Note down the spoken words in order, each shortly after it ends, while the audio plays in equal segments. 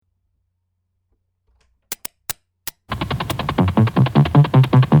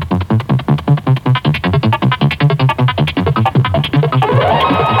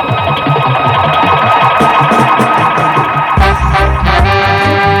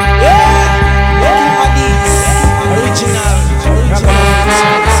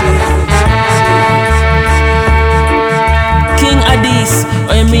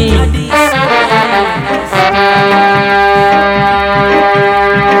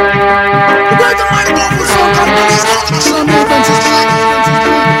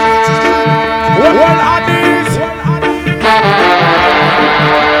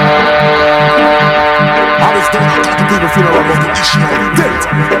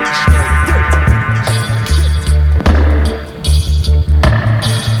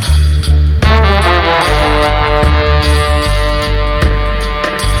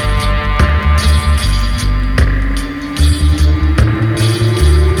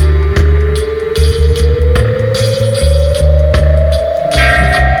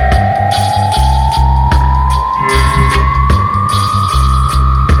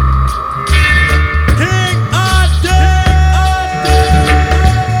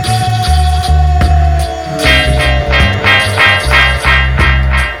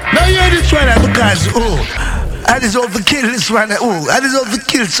Addies over kill this one. Oh, Addies over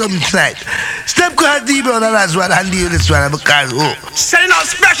kill some tonight. Step quite deep on that one and deal this one because sending out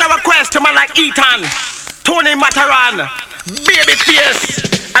special requests to man like Ethan, Tony Mataran, Babyface,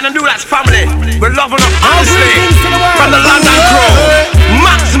 and the Newlands family. We're loving up honestly from the London crew.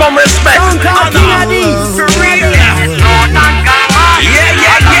 Maximum respect. For real. Yeah.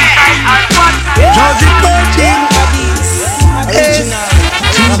 Georgie Martin.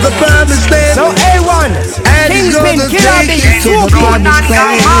 To the promised land. So A1, Kingsman, take you to the promised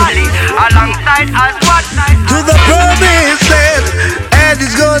land. Alongside us, what to the promised land. And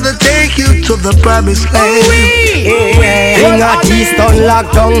he's gonna take you to the promised land. King Addies done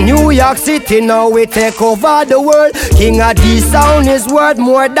lockdown New York City, now we take over the world. King Addies sound is worth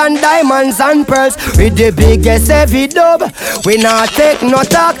more than diamonds and pearls. With the biggest heavy dub, we not take no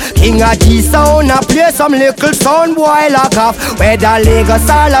talk. King Addies sound a play some little sound boy lock off. Whether Lagos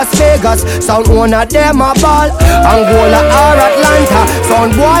or Las Vegas, sound one of them a ball. Angola or Atlanta,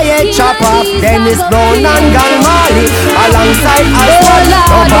 sound boy a chop off. Dennis Brown and Gal Marley alongside us.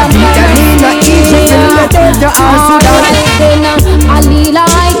 Nobody can in a Egypt in the Delta or Sudan. Alila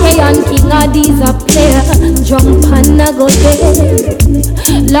Ike and King Addies a player. Jump and a go there.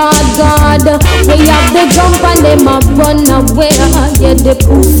 Lord God, we have the jump and them a run away. Yeah, the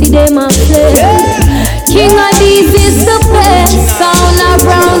pussy them a play. King Addies is the best sound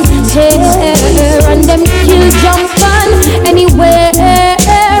around here. And them kill jump and anywhere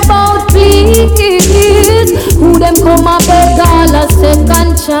about please. Who them come up beg all a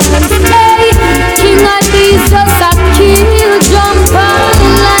second chance. Hey, King Addies just a kill jump on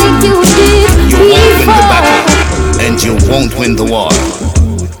like you did before. And you won't win the war.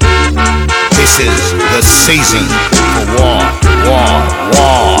 This is the season for war.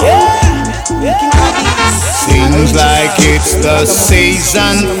 Seems like it's the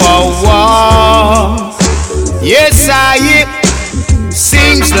season for war. Yes,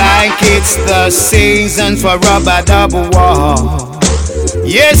 seems like it's the season for rubber double war.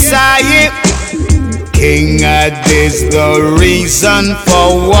 Yes, King Addies the reason for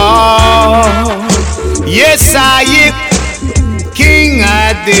war. Yes, King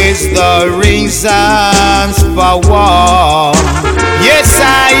Addies the reasons for war. Yes,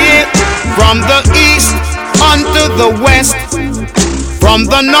 from the east unto the west, from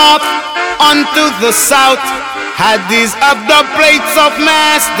the north unto the south. Addies up the plates of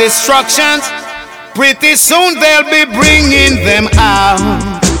mass destructions. Pretty soon they'll be bringing them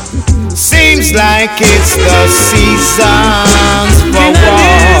out. Seems like it's the seasons for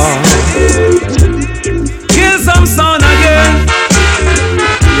war. Kill some sound again.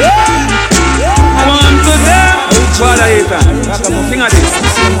 I want to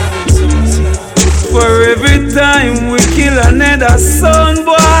for every time we kill another son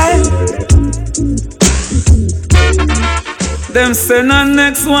boy, them send a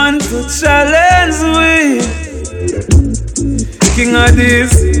next one to challenge we. King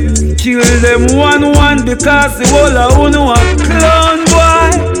Addies kill them 1-1 because the whole of Uno a clown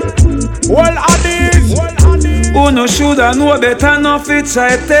boy. Well Addies, Uno shoulda know better no fit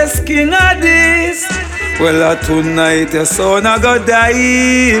try test King Addies. Well tonight your son a go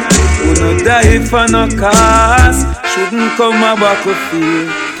die. Uno die for no cause. Shouldn't come a back of field.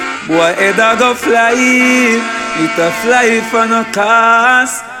 Boy head a go fly. It a fly for no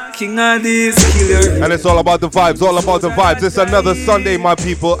cause. King Addies killer. And it's all about the vibes, all about the vibes. It's another Sunday, my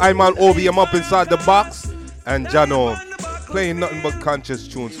people. I'm on Obi, I'm up inside the box. And Jano playing nothing but conscious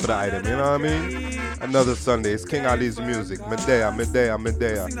tunes for the item, you know what I mean? Another Sunday, it's King Addies music. Medea.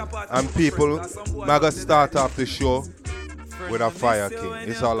 And people, I'm gonna start off the show with a Fire King.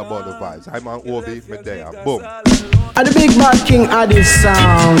 It's all about the vibes. I'm on Obi, Medea. Boom. And the big bad King Addies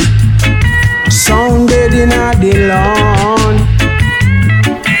sound. Sounded in the lawn.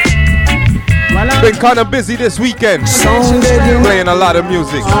 Been kind of busy this weekend. Playing a lot of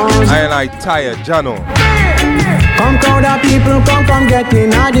music. I tired, Jano. Come crowd of people, come get in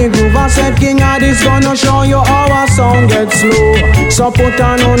the groove. I said King Addies gonna show you how our sound gets slow. So put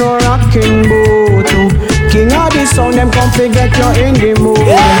on a rocking boot. King Addies sound, them come get you in the mood.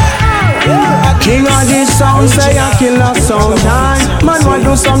 King Addies sound, say a killer sound time. Man want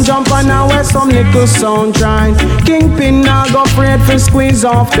do some jump and now wear some little sound trying. Kingpin now go afraid for squeeze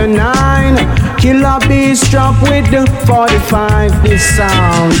off the 9. Killer beast drop with the 45. This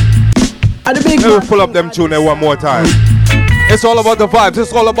sound. Let me pull up them tune there one more time. It's all about the vibes.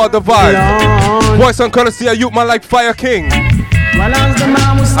 It's all about the vibes. Voice and courtesy of youth man like Fire King.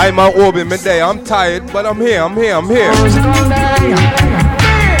 I'm out Obi midday. I'm tired, but I'm here.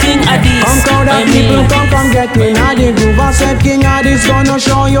 King Addies, come crowd of people, come get in the groove. I said King Addies gonna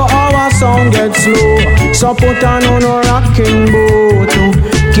show you how our sound gets slow. So So put on no rocking boot.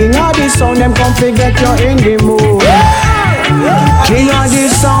 King of the sound, them come fi get you in the mood. King of the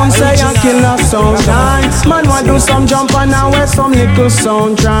sound, say a killer sound time. Man want do some jump and now wear some little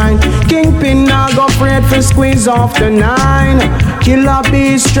sound trying. Kingpin now go afraid for squeeze off the 9. Killer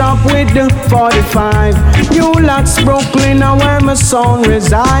beast strap with the 45. New Locks, Brooklyn, now where my sound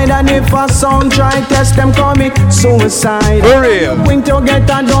reside. And if a sound try test them, call me suicide. For real. Wing to get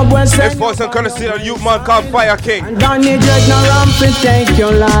a dub where say this voice I'm gonna see a youth man called Fire King. and Danny Dread no ramp to take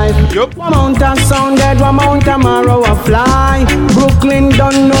your life. Yup. One mount a sound dead, one mount a marrow a fly. Brooklyn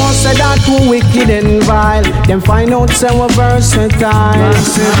don't know, say that too wicked and vile. Them find out say we're versatile.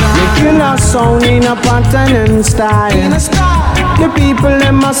 We kill a sound in a pattern and style. The people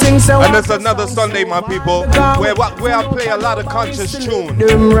them must sing so. And there's another Sunday, my people, where I play a lot of conscious tune.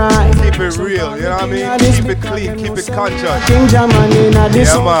 Them right. Keep it real, you know what I mean? Keep it clean, keep it conscious. King German in a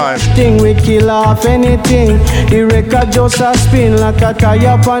this man. thing we kill off anything. The record just a spin like a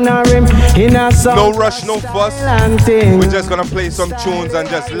tire on a rim. In a song. No rush, no fuss. We're just gonna play some tunes and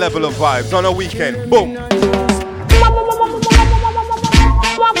just level of vibes on a weekend. Boom.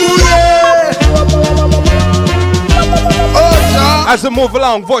 As we move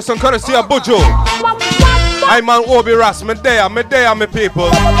along, voice and courtesy of Bujo. I'm on Obi Ras, me there, me people.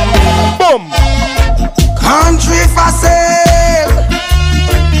 Boom. Country for sale.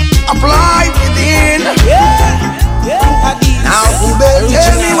 Apply within. Now who better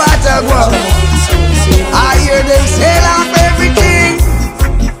tell me what I want? I hear them sell off everything.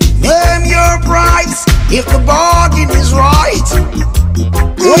 Name your price if the bargain is right.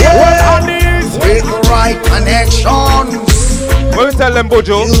 With the right connections. When we tell them,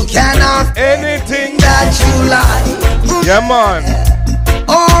 Bujo, you can have anything that you like. Yeah, man.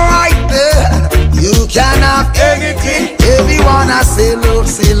 Alright then, you can have anything. Everyone I say look,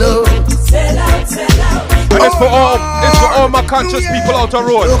 say look. Sell out, sell out. And it's for all my conscious people out the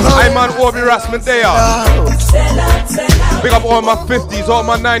road. I'm on Obi Rasman there. Big up all my 50s, all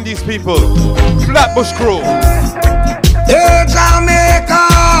my 90s people. Flatbush crew. Hey, Jamaica,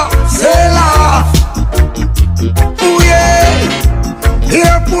 sell off. Ooh yeah.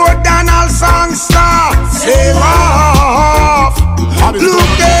 Airport Donald Songster, sell off. Look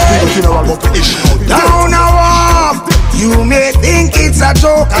there, down a walk. You may think it's a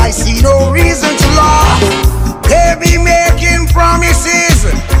joke, I see no reason to laugh. They be making promises,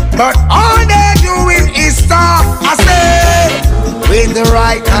 but all they're doing is talk. I say, with the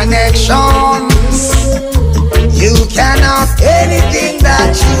right connections, you can have anything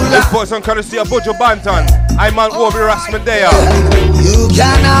that you like. This voice on courtesy of Bujo Banton. I'm on Obi Rasman there. You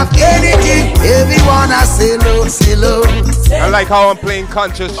can have anything, everyone I say look, say look. I like how I'm playing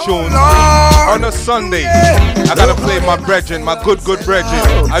conscious tunes on a Sunday. I gotta play my brethren, my good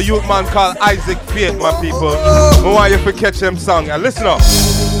brethren. A youth man called Isaac Fiat, my people. I want you to catch them song and listen up.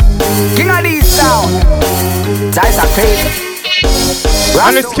 King Addies sound. Isaac Fiat.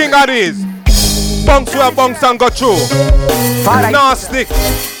 And it's King Addies. Bunks where bunks and go through. Nah stick.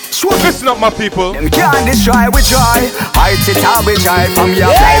 Listen up, my people. Them can't destroy with joy. Heights it all with joy. From your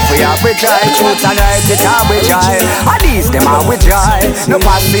life we have with joy. Truth and right it all with joy. Addies them all with joy. No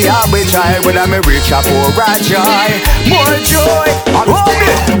pass me all with joy. When I'm a rich or poor right joy. More joy.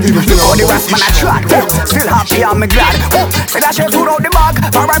 Look how the Rasman a track. Still happy and me glad. Say that shit out the bag.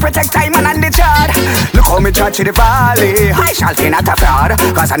 For I protect time and the child. Look how me charge to the valley. I shall be not a fraud.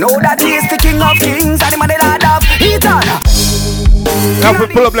 Cause I know that he is the king of kings. And the man the lord of eternal. Now we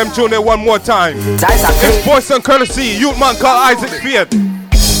pull up them tune there one more time. It's voice and courtesy, youth man called Isaac Fiat.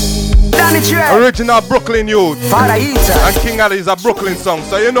 Original Brooklyn youth. And King Addies a Brooklyn song,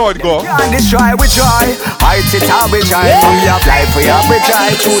 so you know it go. Can't destroy with joy. Heights it all with joy. From your life we have with joy.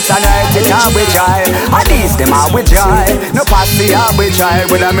 Truth and right it all with joy. Addies them all with joy. No pass me all with joy.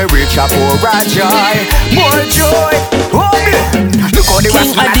 When I'm a rich or poor right joy. More joy. Look how the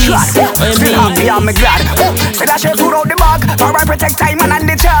Rasman a track. Still happy and me glad. Say that shit out the bag. For I protect time and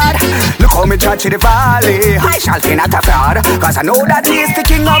the child. Look how me charge to the valley. I shall be not a fraud. Cause I know that he is the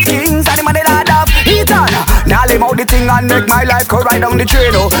king of kings. And the man the lord of eternal. Now leave out the thing and make my life go right down the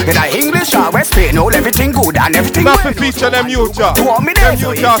train. In a English or West Spain. Everything good and everything well. Nothing feature them youth. Them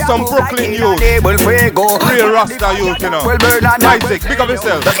youth are some Brooklyn youth. Real Rasta youth, you know. Isaac, pick up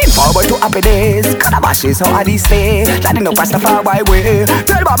yourself. Looking forward to happy days. Calabash is how Addies stay. Landing up past the far way.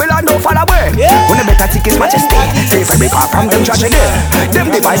 Tell Babylon don't fall away. When the better tickets majesty. Stay very far from them tragedy.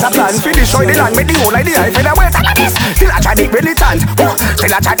 Them devise a plan for destroy the land with the whole idea. If the ways like this, still I try it militant. Still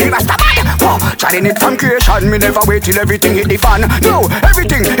I try the Rastaman. Trying it from creation. Me never wait till everything hit the fan. No,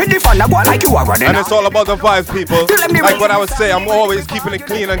 everything hit the fan. I go like you are running. And it's all about the vibes, people. Like what I would say, I'm always keeping it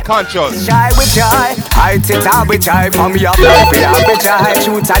clean and conscious. Shy with shy, height it up with shy. From your blood, we have with shy.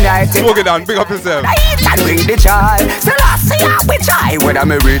 Shoot and light it. Smoke it down, big up yourself. And bring the shy. Still I see up with shy. Whether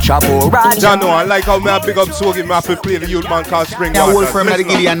me reach up or right. John, no, I like how me I big up Swoggy. Me have to play the youth man called Spring Water. Yeah, whole firm like the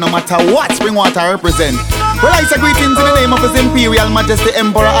Gideon, no matter what Spring Water represent. Well, I say greetings in the name of His Imperial Majesty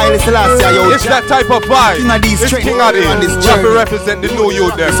Emperor Haile Selassie. It's that type of vibe. King Addies, it's King Addies. We have to represent the new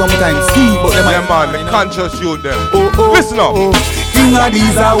youth them. Sometimes see, but them man, the conscious youth them. Listen up. King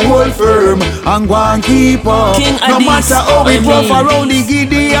Addies a whole firm and go and keep up. No matter how it rough around the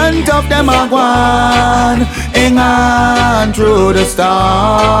Gideon tough, them a go on. Hang on through the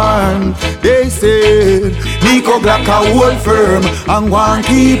storm. They said Nico Glock a whole firm and go and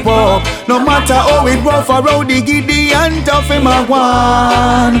keep up. No matter how it rough around the Gideon tough, him a go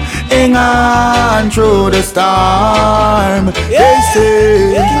on. Hang on through the storm. They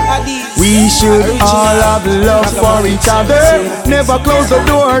said we should all have love for each other. Never close the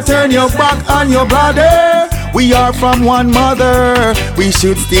door, turn your back on your brother. We are from one mother, we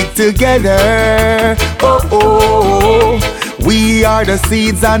should stick together. Oh, oh, we are the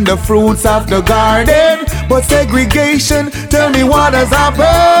seeds and the fruits of the garden. But segregation, tell me what has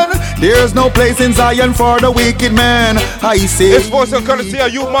happened. There's no place in Zion for the wicked man. I say it's for some courtesy a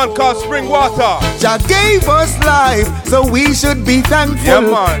youth man called Spring Water. Jah gave us life, so we should be thankful.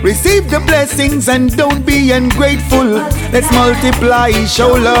 Yeah, receive the blessings and don't be ungrateful. Let's multiply,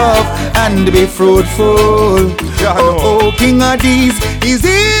 show love and be fruitful. Oh, King Addies is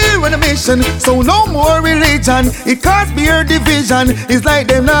here on a mission, so no more religion. It cause beer division. It's like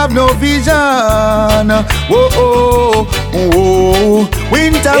them have no vision. Whoa, oh, oh,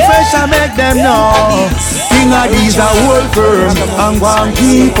 winter fresh and make them know. King Addies a whole firm and go and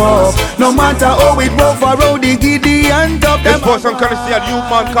keep up. No matter how it rough around the Gideon top. This person can see a youth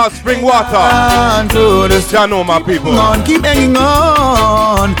man called Spring Water. And to the Jano, my people. On, keep hanging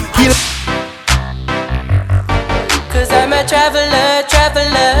on. Cause I'm a traveler,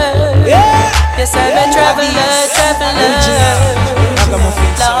 traveler. Yes, I'm a traveler, traveler.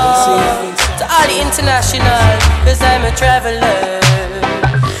 Lord, to all the international, cause I'm a traveler.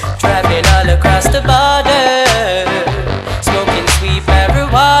 Traveling all across the border, smoking sweet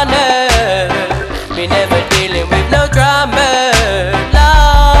marijuana. We never dealing with no drama,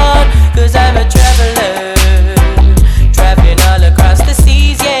 Lord, cause I'm a traveler. Traveling all across the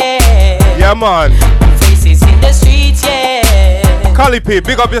seas, yeah. Yeah, man. Faces in the streets, yeah. Cali P,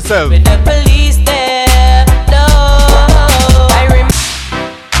 big up yourself. With the police there, no. I remember.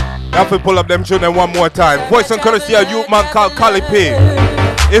 You have to pull up them children one more time. Voice and courtesy a youth man called Cali P.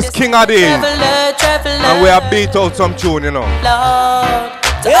 It's King Addies. And we have beat out some tune, you know. Lord,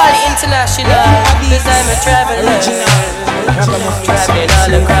 to all the international, cause I'm a traveler. Traveling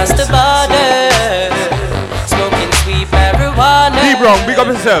all across the border, smoking sweet marijuana. D-Brown, big up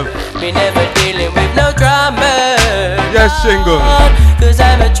yourself. We never dealing with no drama. Yes, Shingle. Cause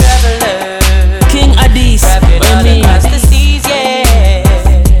I'm a traveler. King Addies. Traveling all across the seas, yeah.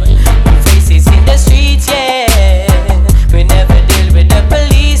 Faces in the streets, yeah. We never deal with the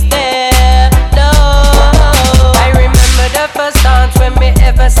police there, no. I remember the first dance when me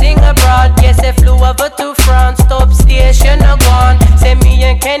ever sing abroad. Yes, I flew over to France, top station a gone. Say me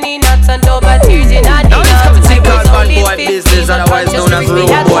and Kenny nuts and over tears in a now it's coming to call bad boy business, otherwise known as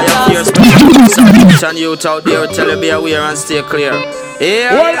road boy of fear. Some youth out there tell you be aware and stay clear.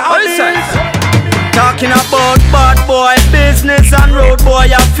 Yeah, listen. Talking about bad boy business and road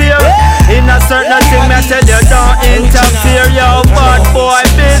boy affair. In a certain thing, me tell you don't interfere. Yo, bad boy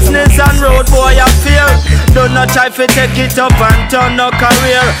business and road boy affair. Do not try to take it up and turn no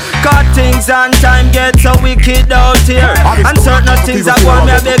career. Cause things and time get so wicked out here. And certain things are going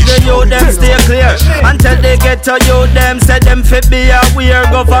me beg the youth them stay clear. Until they get to you them say them fit be aware.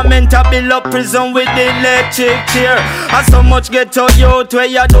 Government a build up prison with the electric chair. And so much get to youth where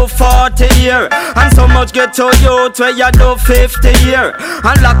you do 40 year. And so much get to youth where you do 50 year.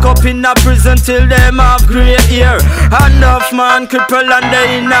 And lock up in a prison till them have grey hair. Enough man cripple and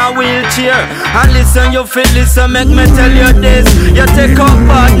they in a wheelchair. And listen, you feel listen, make me tell you this. You take up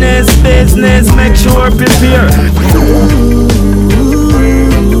badness, business, make sure prepare.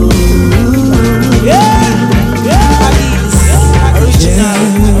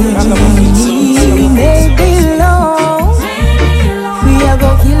 We are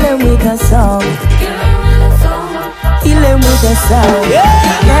gonna kill him with a song. Kill him with a song.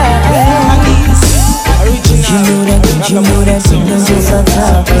 You know that, don't just a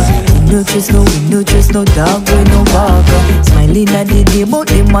talk. no trust no dog with no barker. Smiling at the day, but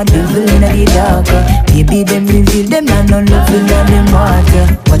them a devil in the dark. Baby, them reveal them and no love in them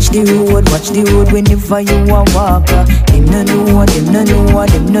water. Watch the road whenever you a walker. Them no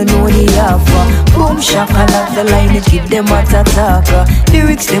know the offer. Boom shaka the line, it keep them at attacker.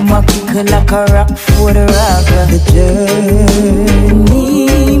 Lyrics them a kick like a rock for the rocker. The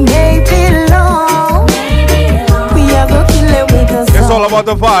journey may be long. We are gonna kill it with a song. It's all about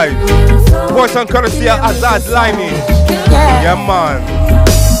the vibe. Voice and courtesy of Azad Lineage. Yeah, man.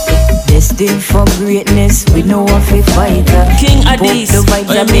 Destined for greatness, we know what we fight. King Addies, the vibes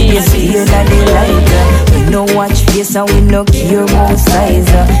that make you feel that they like. We no watch face and we no care about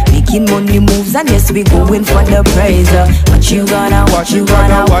size. Making money moves and yes, we going for the prize. What you gonna do?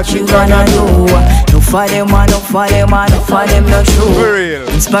 No for them not true.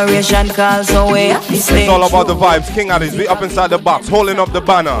 Inspiration calls away. It's all about the vibes. King Addies, we up inside the box, holding up the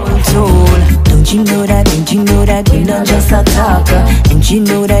banner. Don't you know that we not just a talker? Don't you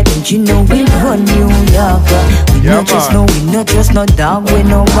know we run New York? We not just no dog, we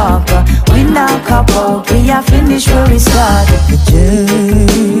no barker. We knock out, we are finished where we started the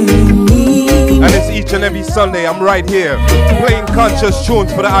journey. And it's each and every Sunday, I'm right here, playing conscious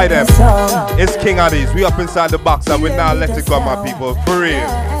tunes for the item. It's King Addies, we up inside the box and we now let it go, my people, for real.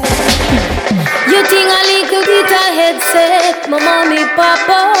 You think a little bit of headset, my mommy,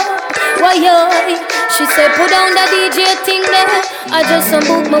 papa. Why yo? She said put down the DJ thing there. I just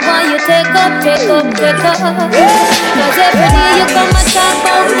book my why you take up. Cause every day you come and talk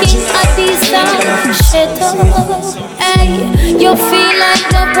about King Addies sound. Shut up. Hey, you feel like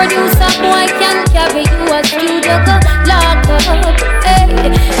the producer boy can carry you a studio go lock up. Hey,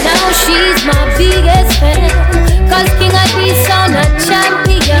 now she's my biggest fan. Cause King Addies sound a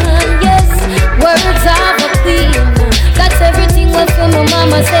champion. Yes, words of a queen. That's everything what my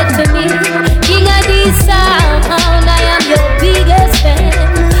mama said to me. King Addies sound, I am your biggest fan.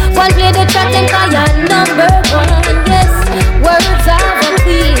 One play the track and call you number one. Yes, words of a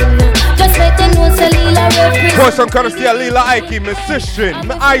queen. Just let them know Salila represent. Voice and courtesy of Lila Ike, my sister,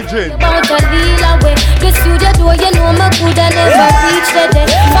 my Ijin. About a Lila way. The studio door, you know my good and never reach the day.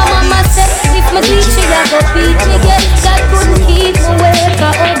 My mama said, if my teach you, I go beat you. God couldn't keep me away.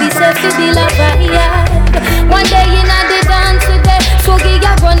 Cause Obi said to be la fire. One day in the dance today, so give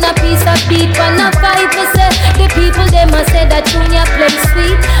you run a piece of beat on a 5%. The people them a say that tune you play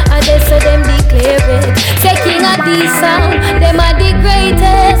sweet, and they say them declare it. Say King Addies sound, them are the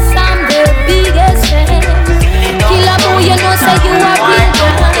greatest, I'm their biggest fan. Killer boy, you know say you are big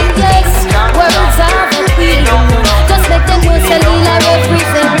man. Yes, words of a queen. Just let them know Selena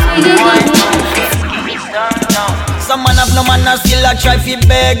represent. Some man have no man and still a try fi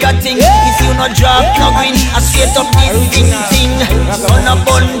beg a thing. If you no drop no green, I straight up this thing. On a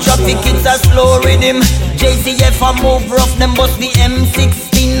bun traffic, it's a slow rhythm. JCF a move rough, them bust the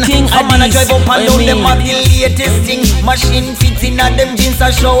M16. Some man a drive up and down, them have the latest thing. Machine fits in at them jeans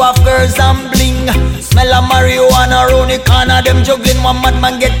a show off girls and bling. Smell of marijuana round the corner, them juggling. One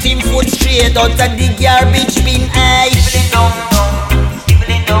madman get team food straight out of the garbage bin. Aye.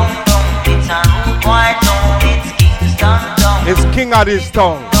 Sibling down, it's a root white down. It's King Addies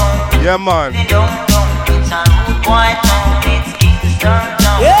tongue. Yeah, man.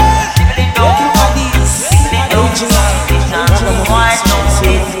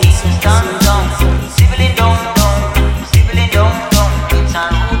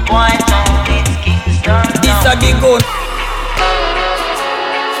 This a the gun.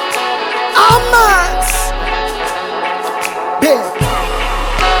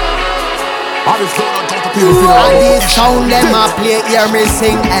 And this sound them a play, hear me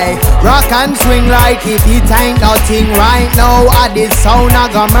sing, ay. Rock and swing like if it ain't nothing right now. Addies sound a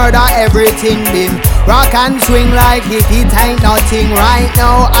go murder everything, bim. Rock and swing like if it ain't nothing right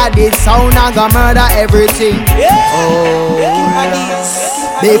now. Addies sound a go murder everything.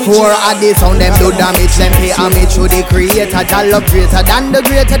 Before Addies sound them do damage, them pay homage to the creator. Jah love greater than the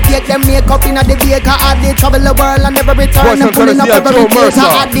greater. Take them makeup in a the baker. Addies travel the world and never return. Them pulling up every theater.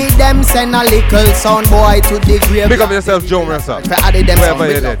 Addies them send a little sound boy to the grave. Pick up yourself, Joe Mercer. For Addies them wherever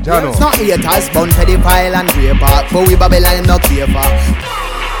you're there, Jano. It's not haters, bound to the pile and grave back. But we Babylon no care for.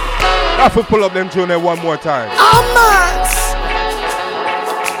 I have to pull up them tune there one more time.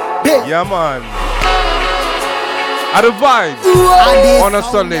 Yeah, man. At the vibe on a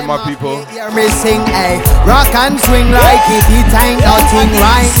Sunday, my people. Hear me sing, ay. Rock and swing like if it ain't nothing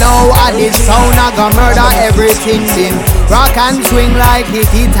right now. Addies sound a go murder everything, dim. Rock and swing like if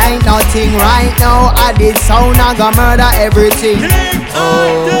it ain't nothing right now. Addies sound a go murder everything.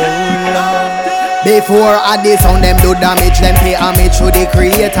 Before Addies sound them do damage, them pay homage to the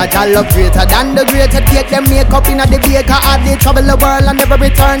creator. Jah love greater than the greater. Take them make up in a the baker. Addies travel the world and never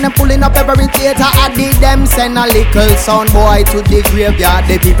return. Them pulling up every theater. Addies them send a little sound boy to the graveyard.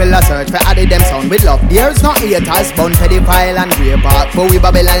 The people are search for Addies them sound with love. There's no haters, bound pedophile and raper. But we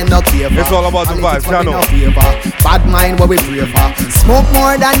Babylon no care for. It's all about the vibes, channel. Bad mind what we pray for. Smoke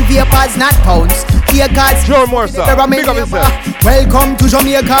more than vapors, not pounds. Acres, Joe Morsa, big up yourself. Welcome to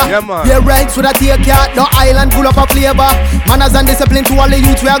Jamaica. Yeah, man. Your rights with a take care. The island full of a flavor. Manners and discipline to all the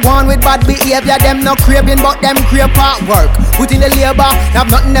youth. We are going with bad behavior. Them no craving, but them crave for work. Put in the labor.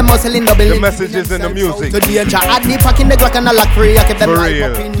 Have nothing them hustling double. The messages in the music. To danger. Add the pack in the Glock and the lock free. I keep them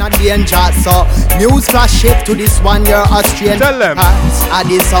life up in a danger. So news flash shift to this one. You're Austrian. Tell them.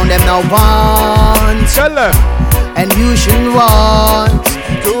 Addies sound them now want. Tell them. And you should want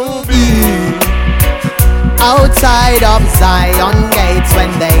to be outside of Zion gates when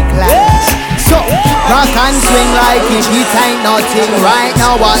they clash. So rock and swing like it ain't nothing. Right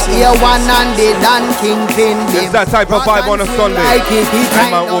now what year one and the Dan Kingpin. It's that type of vibe on a Sunday. Like it ain't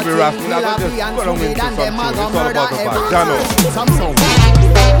nothing. Obi Ras. Just go on into some tune. It's all about the vibe. Jano.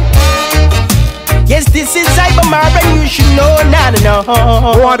 Yes, this is Ibamar and you should know, nah.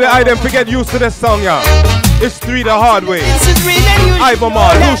 Who are the item to get used to this song, yeah? It's 3 the hard way. This is real and you should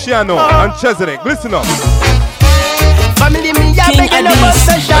Ibamar, Luciano, and Chesedek. Listen up. Family, me a begging about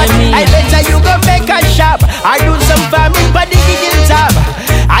a shot. I better you go make a shop. I do some farming, but the giggle top.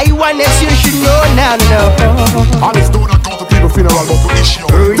 I want this, you should know now. All this don't account to people funeral, but to issue.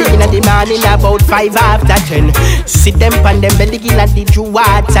 Early in the morning, about 5 after 10. Sit them pan them belly in at the Jew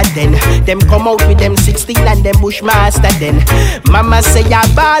water then. Them come out with them 16 and them bushmaster then. Mama say you're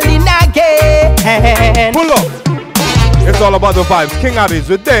balling again. Pull up. It's all about the vibes. King Addies,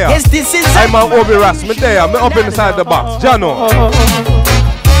 we're there. Yes, this is I'm on Obi Ras, me there. Me up inside the box. Jano.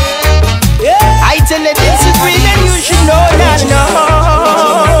 I tell you this is real and you should know that.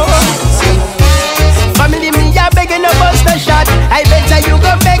 Family, me a begging a bust a shot. I better you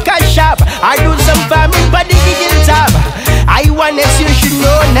go make a shop. I do some farming, but the giggle top. I want this, you should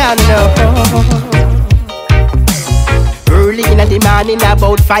know now. Early in the morning,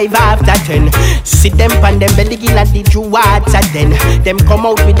 about 5 after 10. Sit them pan them belly in at the Jew water then. Them come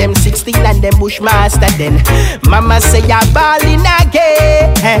out with them 16 and them bushmaster then. Mama say you're balling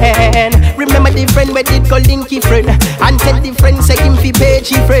again. Remember the friend where did go linky friend. And tell the friend say him fi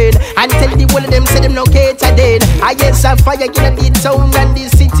page friend. And tell the whole of them say them no cater then. I guess a fire in the town and the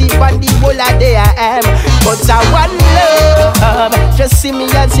city and the whole of there I am. But I want love. Just see me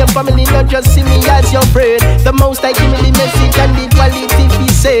as your family, not just see me as your friend. The most I give me the message and the quality be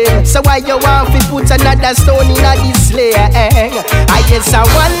said. So why you want to put another stone in a display? I guess I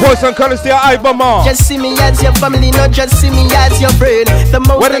want Voice and colors there, Ibamar. Just see me as your family, not just see me as your friend. The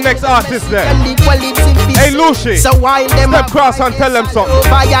most where the next artist there? And the quality be hey Lucy, so why them step cross and tell them something.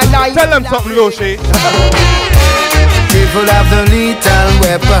 Tell them something, Lucy. People have the lethal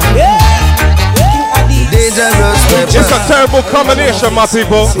weapon. Dangerous weapon. It's a terrible combination, my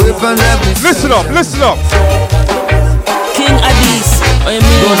people. Listen up, listen up. King Addies, what you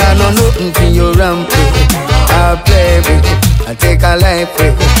mean? Don't have no nothing for your rampage. I'll play with it, I take a life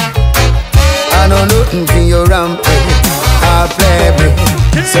with it. I know nothing for your rampage. I'll play with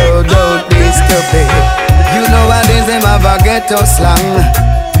it, so don't be stupid. You know what is them have a ghetto slang.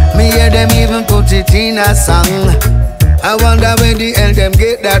 Me hear them even put it in a song. I wonder where the hell them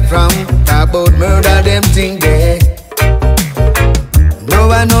get that from. Talk about murder, them think they.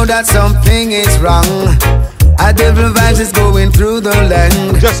 No, I know that something is wrong. A devil vibes is going through the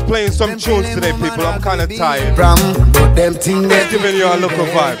land. Just playing some tunes today, people. I'm kind of tired. But them thing that giving you a local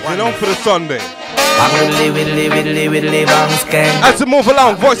vibe, you know, for the Sunday. As we move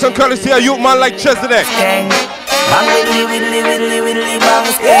along, voice and colors here, youth man like Chesedek. Bang widdly bang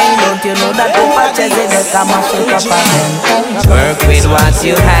skeng. Don't you know that Papa Chesedek a mash it up again? Work with what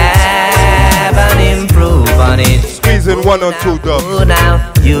you have and improve on it. Squeezing 1 or 2 dubs. Oh, now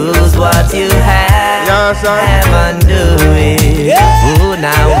use what you have and do it. Oh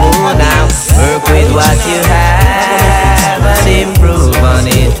now, work with what you have and improve on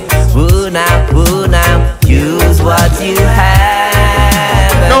it. Oh now, use what you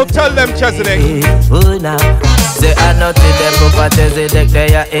have. Now tell them, Chesedek. Oh now. Say I not to them, Papa Chesedek,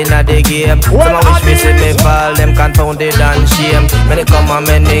 they are in the game. Some wish me see me fall, them confounded and shame. Many come and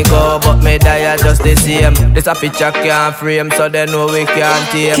many go, but me die just the same. This a picture can't frame, so they know we can't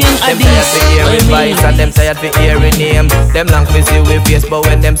tame. Them tired for hearing voice and them tired for hearing name. Them long for see we face, but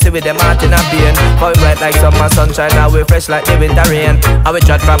when them see with them heart in a pain. How bright like summer sunshine, now we fresh like the winter rain. And we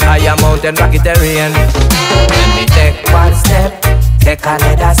chat from higher mountain, rocky terrain. Let me take one step, Take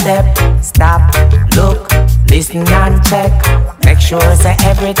another step, stop, look, listen and check. Make sure say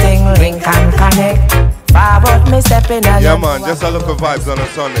everything link and connect. Forward me stepping on. Yeah man, just a look of vibes on a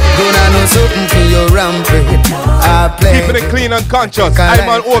Sunday. Gonna know something for your rampant. I play. Keeping it clean and conscious. I'm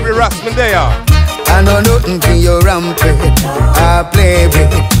on Obi Rasman there. I know nothing for your rampant. I play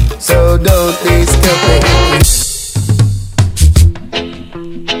with it, so don't be stupid.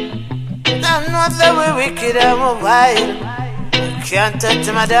 I'm not that way wicked, I'm a wild. Can't touch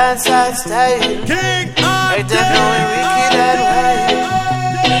my dancehall style. I don't know we wicked and wild.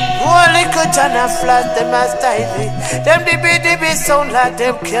 One little John and flat, them a style. Them DB sound like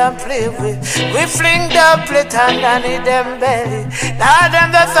them can't play with. We fling the plate underneath them belly. Now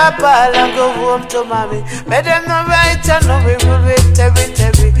them that's a ball and go home to mommy. But them no right and no we will wait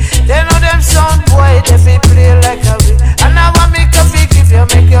every. They know them sound boy, they fi play like a we. And now I make a fake if you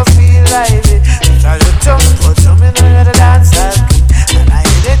make you feel like it. Try to jump, put some in the dance and I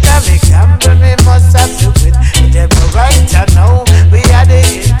hit it and make gamble, me must have to quit. They go right and now we are the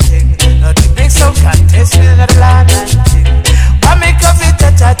hit thing. Not the big sound contest in the land and thing. I make a fit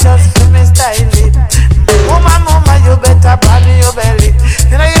that I just feel me styling. Mama, you better pan your belly.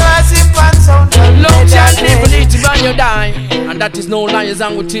 You know you are simple and sound. Long time people need to run your dime. And that is no lies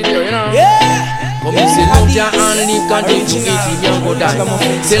and with you there, you know. Yeah. But me say love ya and live, cause if you eat him, you go die.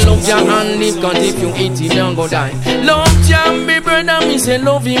 Say love ya and live, cause if you eat him, you go die. Love ya, me brother, me say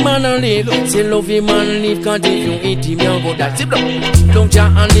love him and live. Say love him and live, cause if you eat him, you go die. Love ya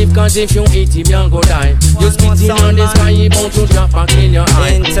and live, cause if you eat him, you go die. You spit him on the sky, he bound to drop back in your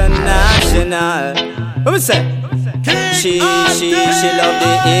eye. International. What we say? She love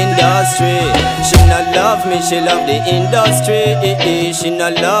the industry. She not love me, she love the industry. She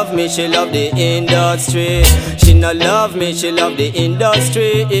not love me, she love the industry. She not love me, she love the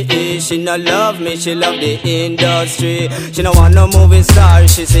industry. She not love me, she love the industry. She no want no movie star,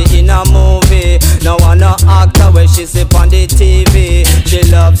 she say in a movie. No want no actor where she say on the TV. She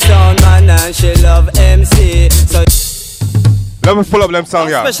love soundman and she love MC. So let me pull up them song,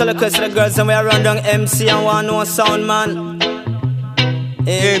 yeah. Special request to the girls and we are run down MC and one no sound man.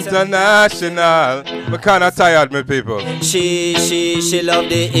 International. I'm kinda tired, my people. She love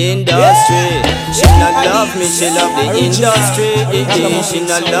the industry. She not love me, she love the industry. She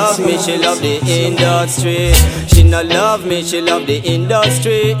not love me, she love the industry. She not love me, she love the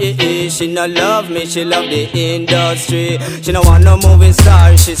industry. She not love me, she love the industry. She no want no movie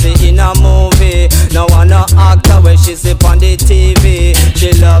star, she say in a movie. No want no actor where she say on the TV.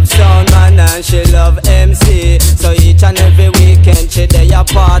 She love soundman and she love MC. So each and every weekend she there a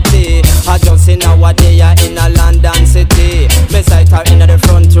party. I just see nowadays in a London city. Me sight her in the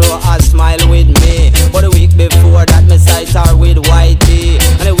front row, a smile with me. But the week before that me sight her with Whitey.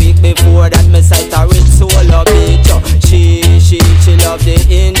 And the week before that me sight her with Solo Beach. She love the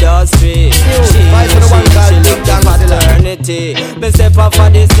industry. She love the fraternity. Me step off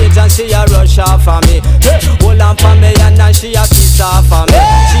of the stage and she a rush off of me. Hold on for me and now she a kiss off of me.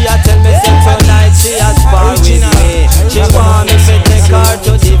 She a tell me say tonight she a spar with me. She want me to take her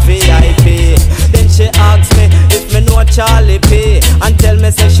to the VIP. Then she asks me if me know Charlie P. And tell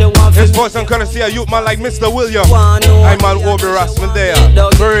me say she want this person gonna see a youth man like Mr. William. I'm on Obi Rasman there.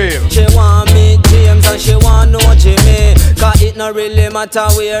 For real. She want me James and she want know Jimmy. Cause it no really matter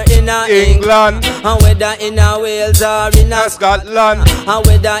where in a England. And whether in a Wales or in a Scotland. And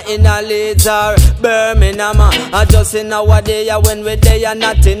whether in a Leeds or Birmingham. And just in nowadays when we there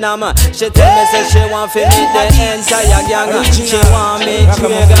Nottingham. She tell me say she want to meet the entire gang. She want me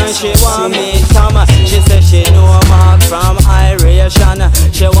Craig and she want me Tom. She say she know Mark from Iration.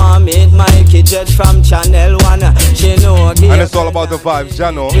 She want me Mikey Judge from Channel 1. She know and it's all about the vibes,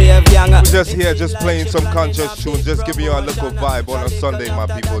 Jano. We're just here, just playing some conscious tunes, just giving you a little vibe on a Sunday, my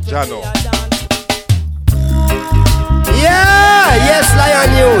people. Jano. Yeah, yes,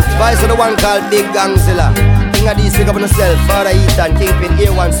 Lion Youth. Vice of the one called Big Gangzilla. King Addies, pick up on yourself. Father Ethan, Kingpin,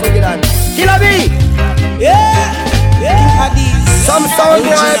 A1, Sugilan. Killer B. Yeah. Some sound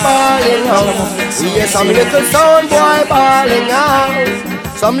boy balling out. We hear some little sound boy balling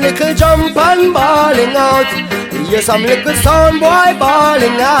out. Some little jump and balling out. We hear some little sound boy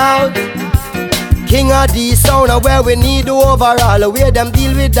balling out. King Addies sound where we need the overall. Where them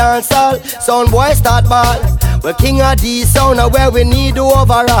deal with dancehall. Sound boy start ball. Well, King Addies sound where we need the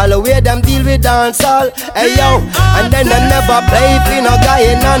overall. Where them deal with dancehall. Hey yo, and then them never play for no guy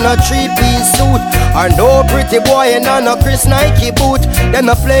in no three-piece suit. Or no pretty boy in no Chris Nike boot. Them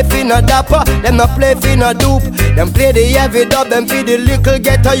no play for no dapper, them no play for no dupe. Them play the heavy dub, them feed the little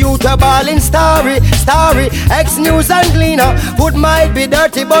ghetto youth a ballin' starry. X-News and Gleaner. Foot might be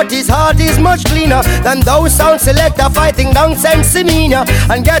dirty, but his heart is much cleaner than those sound selector fighting nonsense demeanor.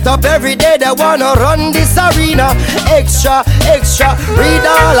 And get up every day, they wanna run this arena. Extra, read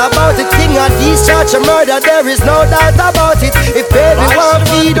all about it. King Addies church a murder, there is no doubt about it. If baby want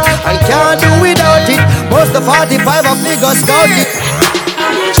feed and can't do without it, most of 45 of niggas scout it.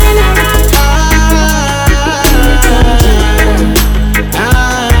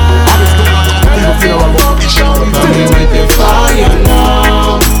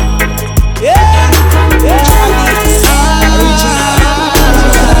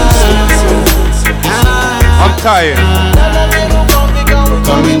 I'm tired.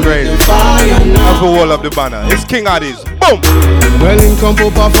 Coming crazy. That's the wall of the banner. It's King Addies. Boom. Well, in come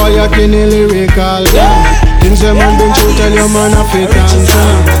up a fire, Kenny lyrical. Things a man been to tell your man a fit and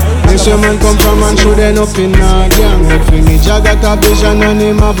things a man come from and should end up in a gang. If we need Jah got a vision and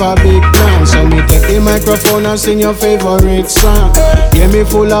him have a big plan, so me take the microphone and sing your favorite song. Yeah, me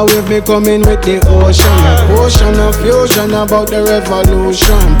full of wave, me coming with the ocean. A potion of fusion about the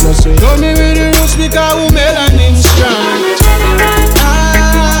revolution. Plus we know me with the roots because we melanin strong.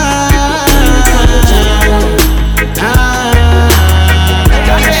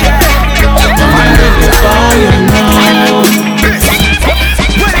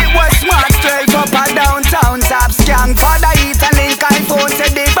 Well, it was smart, straight up a downtown top skank. Father eat and link iPhone,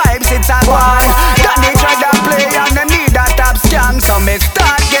 said the vibes it's a one. Danny try to play and they need a top skank. So me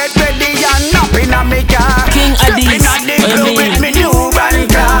start get ready and up in a me car. King Addies, stepping on the club with me new brand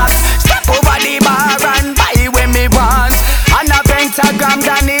class. Step over the bar and buy when me want. And a pentagram,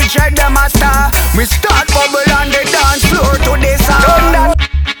 Danny try the master. We start bubble on the dance floor to the sound.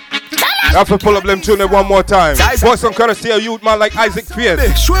 I have to pull up them tune one more time. Want some courtesy of youth man like Isaac Fierce.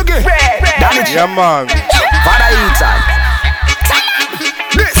 Yeah man. Father eater.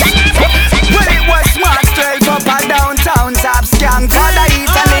 Well, it was smart, straight up a downtown top skank. Father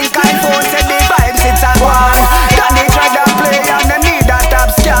eater, link iPhone, said the vibes it's a one. Danny try to play and they need a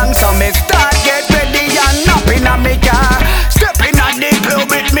top skank. So me start get ready and up in a me car. Stepping on the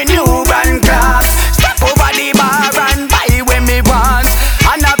club with me new brand class. Step over the bar and buy when me want.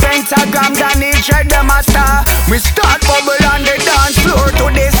 And a pentagram, Danny tread the master. We start bubble on the dance floor to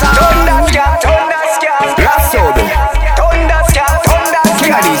the sound. King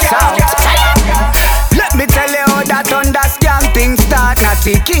Addies sound. Let me tell you how that understand things start.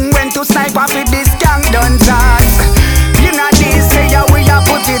 Natty King went to snipe off with this gang done task. You know this, say yeah, we a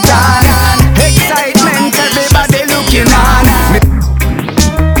put it on. Excitement, everybody looking on.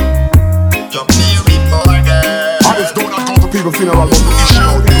 Addies don't go to people funeral about the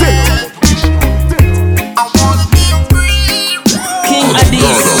issue. King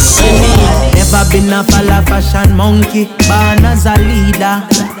Addies. Never been a follow fashion monkey, born as a leader.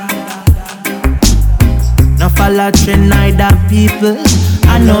 No follow trend neither people,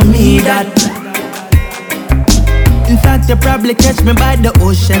 I know me that. In fact, you probably catch me by the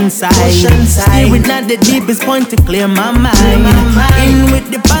ocean side. Steering at the deepest point to clear my mind. In with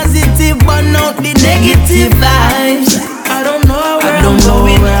the positive, burn out the negative vibes. I don't know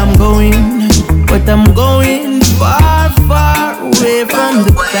where I'm going, but I'm going far, far away from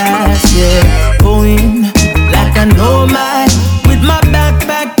the past. Yeah, going like a nomad with my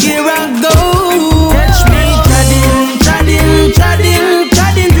backpack. Here I go. Catch me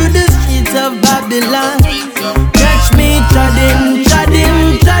treading through the streets of Babylon. Catch me treading,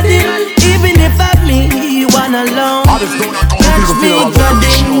 even if I'm me one alone. Catch me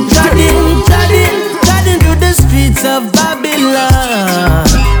treading through the streets of Babylon.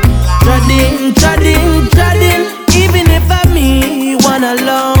 Treading, even if I'm me one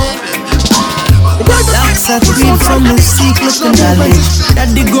alone. Locks are creep from the secret knowledge.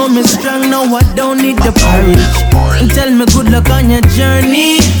 That the go me strong, now I don't need the porridge. And tell me good luck on your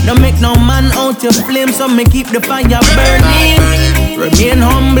journey. Don't make no man out your flame, so me keep the fire burning. Remain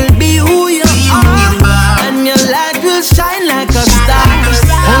humble, be who you are, and your light will shine like a star.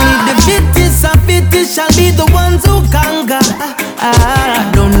 Only the fittest of fittest shall be the ones who conquer. I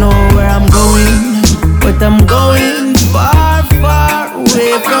don't know where I'm going, but I'm going far, far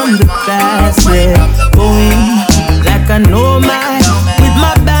away from the past. Yeah, going like a nomad with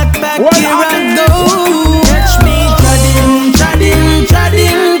my backpack. Here I go. Catch me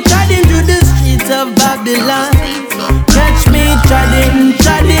treading through the streets of Babylon. Catch me treading,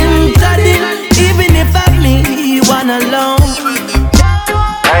 even if I'm me one alone.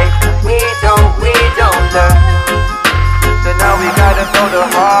 Hey, we don't learn. So now we gotta go the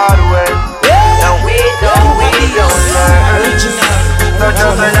hard way. Now we don't learn. So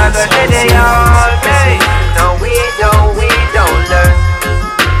just another day all day. Now we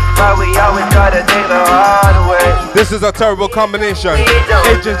the hard way. This is a terrible combination.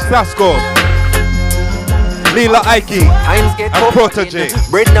 Agent Sasko, Lila Ike, and Protege.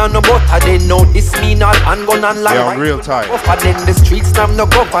 Bread down no butter, they know this mean all and gun and line. Yeah, I'm real tired. But then the streets now no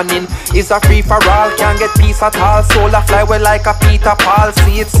governing. It's a free for all, can't get peace at all. Soul a fly well like a Peter Paul.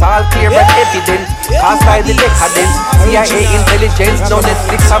 See it's all clear and evident. Passed by the decadence. CIA intelligence, no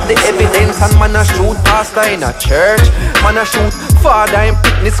Netflix have the evidence. And man a shoot pastor in a church. Man a shoot father in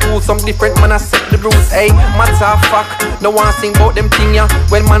picnic school. Some different man a set the rules. Hey, matter of fact, no one sing about them thing ya.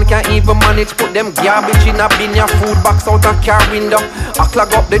 Well man can't even manage put them garbage in a bin ya. Food box out a car window. I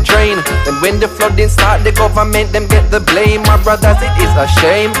clog up the drain. Then when the flooding start, the government them get the blame. My brothers, it is a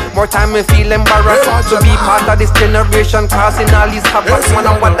shame. More time we feel embarrassed to be part of this generation, causing all these havoc. Man,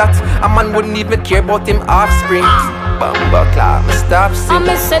 I want that a man wouldn't even care about him offspring. Bumba clap, stop singing. I'm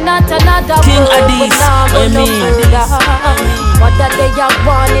missing out another King Addies, what that they are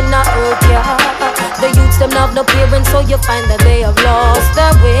born in the earth, yeah. The youths them have no parents, so you find that they have lost their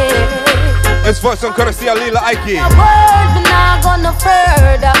way. It's for some courtesy of Lila Ike.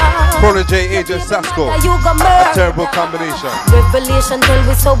 Protege, Agent Sasko. A terrible combination. Revelation tell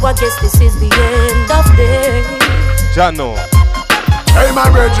we so I guess this is the end of day. Jano. Hey my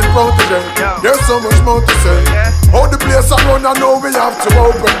virgin protege, there's so much more to say. How the place I run, I know we have to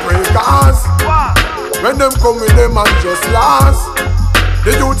open pray. Cause when them come with them and just last.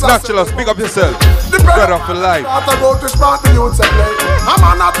 The youths Natural, speak up yourself. Better for life. I go to smart the youths and play.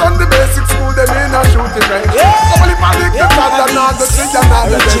 I'm not on the basic school, they in a shooting range. Somebody panic the fact that not the tree and not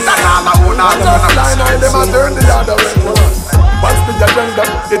the day. Just line eye them and turn the other way. What's the agenda?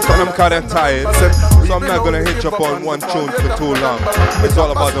 It's I'm kind of tired, so I'm not gonna hitch up on one tune for too long. It's all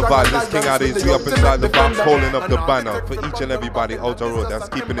about the vibe. This King Addies, we up inside the box, holding up the banner for each and everybody out the road that's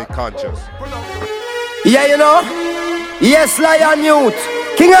keeping it conscious. Yeah, you know. Yes, Lion Youth,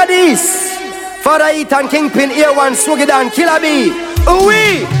 King Addies, Father Ethan, Kingpin, A1, Swaggy Killer B,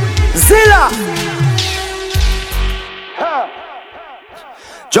 Uwe, Zilla.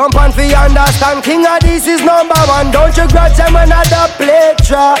 Jump on for you understand, King Addies is number one. Don't you grudge them another play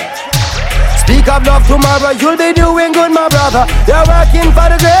track. Speak of love tomorrow, you'll be doing good, my brother. You're working for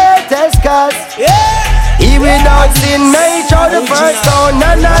the greatest cause. He without sin, nature the first stone,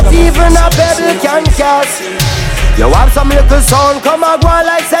 and not even a pebble can cast. You have some little sound, come and go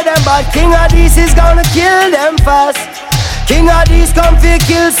like say them bad. King Addies is gonna kill them fast. King Addies come fi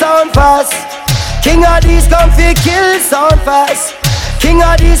kill sound fast. King Addies come fi kill sound fast. King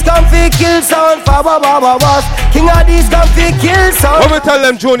Addies come fi kill sound fast. King Addies come fi kill sound. What we tell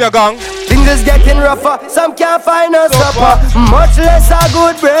them, Junior Gang? Things is getting rougher, some can't find a supper, much less a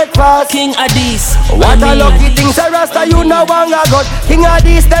good breakfast. King Addies, what a lucky thing, say Rasta, you know one I got. King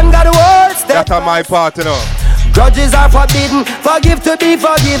Addies, them got the words. That's my part, you know. Grudges are forbidden, forgive to be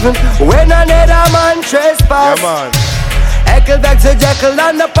forgiven. When another man trespass, yeah, man. Eckle back to Jekyll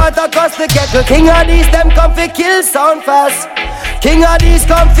and the pot across the kettle. King Addies, them come fi kill sound fast. King Addies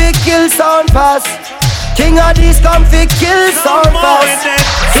come fi kill sound fast. King Addies come fi kill sound fast.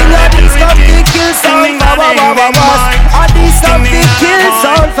 King Addies come fi kill sound fast. Addies come fi kill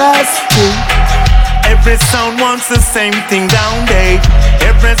sound fast. Every sound wants the same thing down there.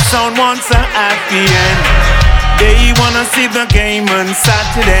 Every sound wants a happy end. They wanna see the game on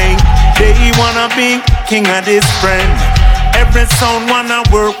Saturday. They wanna be king of this friend. Every sound wanna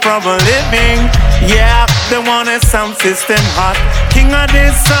work for a living. Yeah, they want a sound system hot. King of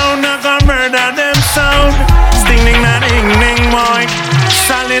this sound, I gonna murder them sound. Sting ding na ding ding boy.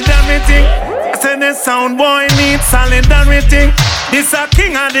 Solidarity. I said the sound boy needs solidarity. This a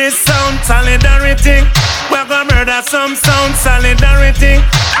king of this sound, solidarity. We're gonna murder some sound, solidarity.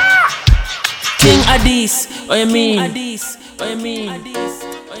 King Addies, what you mean? Addies, what you mean?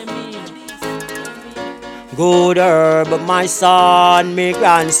 Good herb, my son, my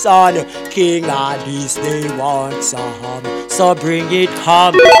grandson, King Addies, they want some. So bring it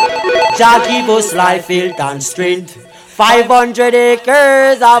home. Jah give us life, health and strength. 500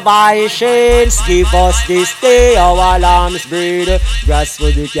 acres of patience. Give us this day our lambs breed. Grass for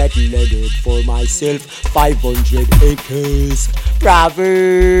the cattle and dirt for myself. 500 acres.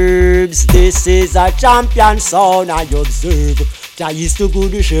 Proverbs, this is a champion sound I observe. Jah is the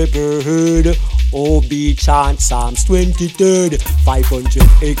good shepherd. Obi chant Psalms 23rd. 500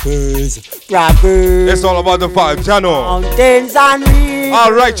 acres. Proverbs. It's all about the vibe, Jano. Mountains and rivers.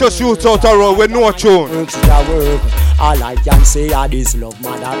 Alright, just shoot out a road with no tune. Works that work. All I can say I this love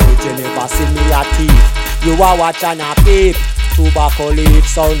mother, but you never see me a thief. You are watching a peep. tobacco leaf.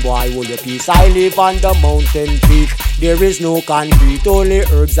 Sound boy, hold your peace. I live on the mountain peak. There is no concrete, only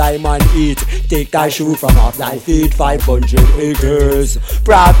herbs I man eat. Take thy shoe from off thy feet, 500 acres.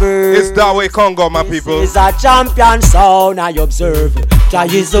 Proverbs. It's that way Congo, my people. Is a champion sound I observe. Jah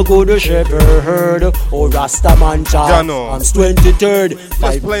is the good shepherd. Oh, Rastaman Jah. On 23rd.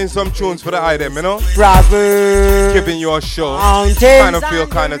 Just playing some tunes for the item, you know? Proverbs. Giving you a show. Kind of feel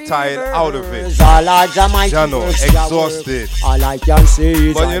kind of tired out of it. Jano, exhausted. All I can say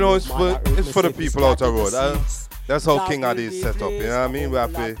is, but you know, it's for the people out the road. That's how King Addies set up, you know what I mean? We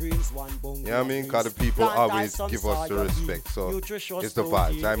have to, you know what I mean? Because the people always give us the respect. So it's the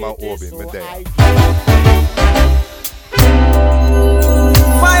vibes. I'm out Obi, Medea.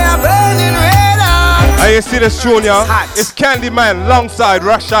 Fire burning red out. And you see this tune, yeah? It's Candyman alongside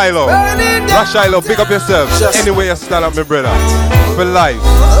Rashilo. Rashilo, pick up yourself. Anyway you stand up, my brother. For life.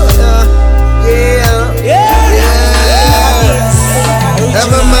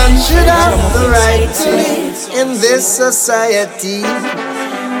 Every man should have the right to live in this society.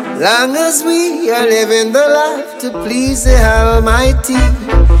 Long as we are living the life to please the Almighty.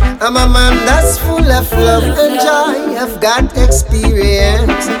 I'm a man that's full of love and joy. I've got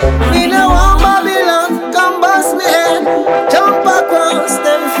experience. Me no want Babylon, come bust me head. Jump across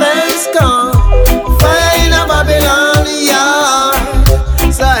them fence, come. Fire in a Babylon yard.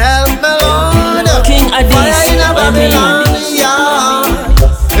 So help me Lord. King Addies. Fire in a Babylon yard.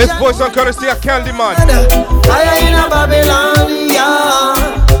 This voice on courtesy of Candyman. Fire in a Babylon yard.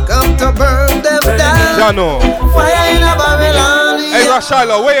 Come to burn them down. Jano. Fire in a Babylon. Hey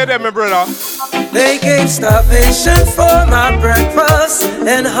Rashilo, where you there, my brother? They gave starvation for my breakfast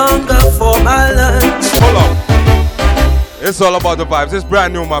and hunger for my lunch. Hold on. It's all about the vibes. It's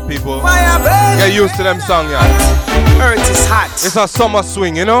brand new, my people. Get used to them songs, yeah. Earth is hot. It's a summer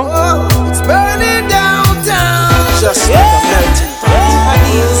swing, you know? Oh, it's burning downtown. Just like a melting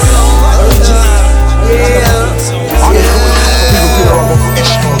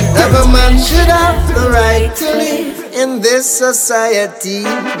Every man should have the right to live in this society.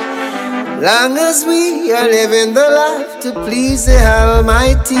 Long as we are living the life to please the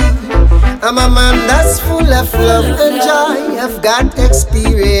Almighty. I'm a man that's full of love and joy. I've got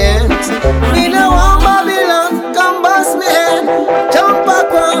experience. Me no want Babylon, come bust me head. Jump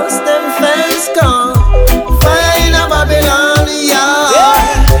across them fence, come. Fire in a Babylon yard.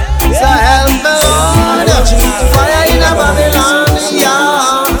 So help me Lord. Fire in a Babylon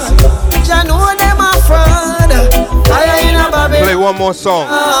yard. Jah know them a fraud. Fire in a Babylon. Play one more song.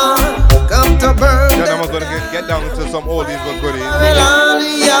 Come to burn. Then I'm gonna get down into some oldies but goodies.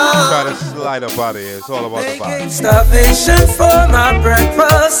 Try to slide up out of here. It's all about the vibe. Starvation for my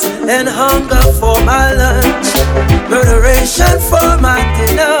breakfast and hunger for my lunch. Murderation for my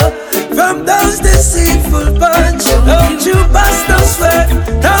dinner from those deceitful bunch. Don't you bust no sweat,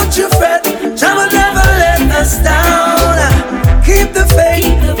 don't you fret. Jah will never let us down. Keep the faith,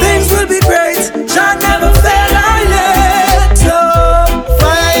 things will be great. Jah never fail, I let go.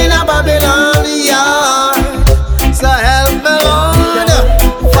 Fire in a Babylon yard. So help me Lord.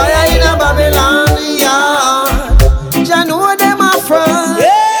 Fire in a Babylon yard. Jah know them a fraud.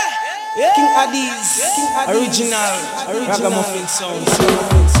 King Addies, original ragamuffin sound.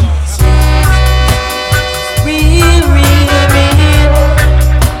 Real.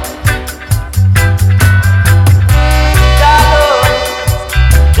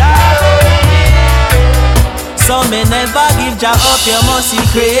 So me never give Jah up, you must be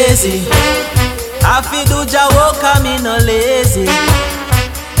crazy. I feel do Jah walk, me no lazy.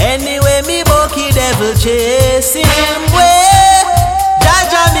 Anyway, me bucky devil chasing way.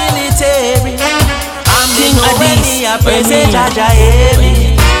 Jah military. I'm King Addies. I praise Jah hear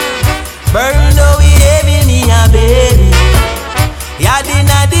me. Burn though we heavy me a baby. Yard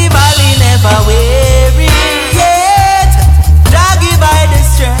inna the valley never weary yet. Jah give I the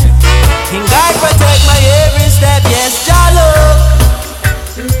strength. King God protect my every step. Yes, Jah love.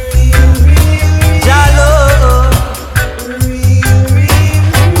 Jah love.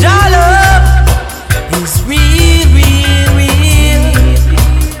 Jah love is real.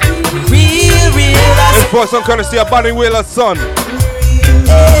 This voice on courtesy of Bonnie Wheeler's son.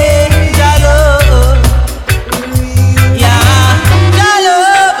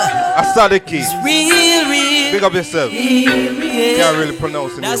 Asadiki. Big up yourself. Can't really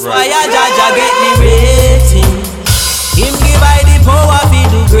pronounce it That's right. why Jah get the rating. Him give I the power to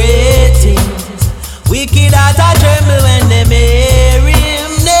do great things. Wicked heart a tremble when they hear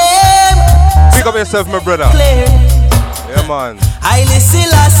him name. Big up yourself, my brother. Yeah, man. I listen,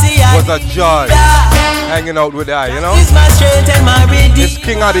 was a joy hanging out with I, you know? It's my strength and my redeem. It's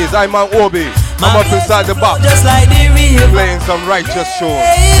King Addies, I'm on Obi. I'm up inside the box. Just like the Playing some righteous tunes.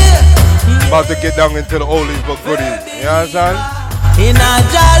 About to get down into the oldies but goodies. You understand? In a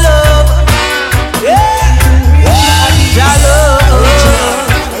jalo, jalo,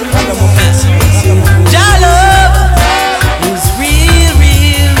 jalo is real,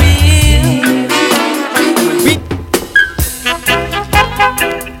 real, real.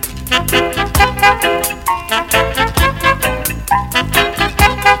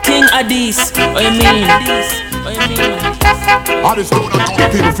 King Addies, what you mean? What you mean? I just don't know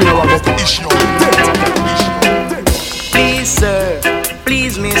people feel about the issue. Please, sir,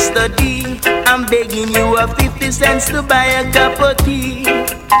 please, Mr. D, I'm begging you a 50 cents to buy a cup of tea.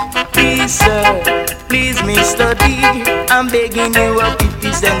 Please, sir, please, Mr. D, I'm begging you a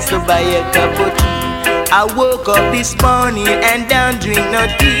 50 cents to buy a cup of tea. I woke up this morning and don't drink no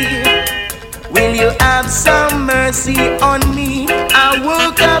tea. Will you have some mercy on me? I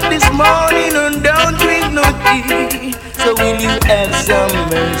woke up this morning and don't drink no tea. So will you have some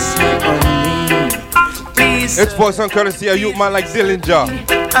mercy on me? Please. It's for some courtesy of you man like Dillinger.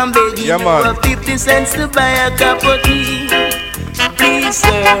 I'm begging you for 50 cents to buy a cup of tea. Please,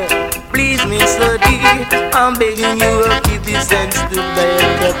 sir, please, Mr. D, I'm begging you for 50 cents to buy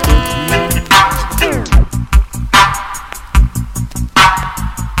a cup of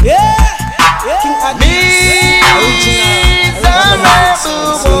tea. Yeah.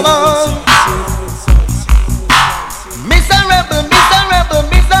 Miserable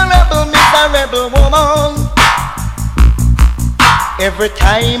woman. Every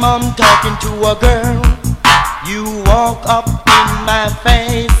time I'm talking to a girl, you walk up in my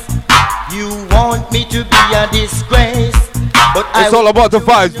face. You want me to be a disgrace, but it's all about the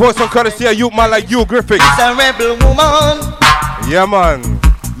vibes. For some courtesy of you man like you, Griffith. Miserable woman. Yeah, man.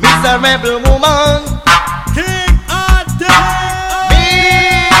 Miserable woman. King Addies.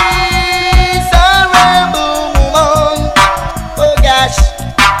 Miserable woman. Oh gosh.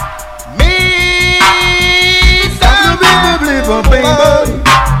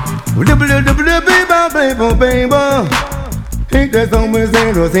 Think there's always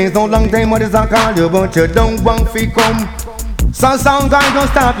saying so long time what is I call you, but you don't want to come. Some songs I don't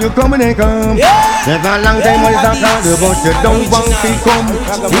stop you coming and come. There's a long time what is I call you, but you don't want to come.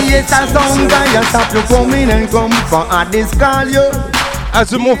 Yes, a song I stop you coming and come. For Addies call you.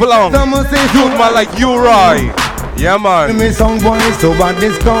 As we move along, you man like you, Roy. Yeah, man. Give me some voice so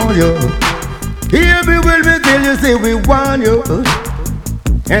Addies call you. Here we will be till you say we want you.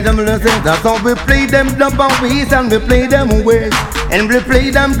 And I'm gonna say that's how we play them down on east and we play them west. And we play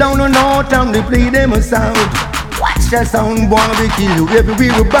them down on north and we play them south. Watch that sound boy, we kill you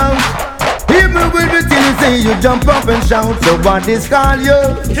everywhere we bounce. Here we will be till you say you jump up and shout. So Addies call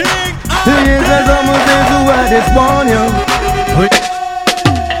you. King Addies. Here's someone say to Addies born you.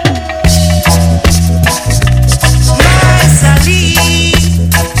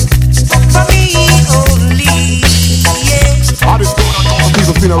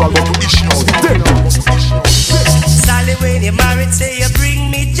 Funeral, but to issue Sally, when you're married, say you bring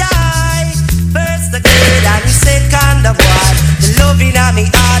me joy. First the good and the second the boy. The loving of me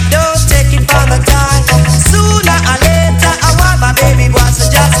heart, don't take it for the time. Sooner or later, I want my baby boy, so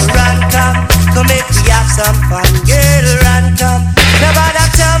just run come. Come make me have some fun, girl, run come. Nobody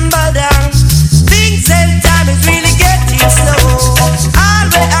tumble down. Things and time is really getting slow. All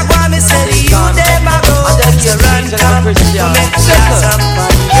way I want me say you them I go. So run come, come make me have some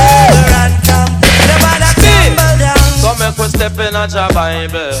fun. So make we step in at your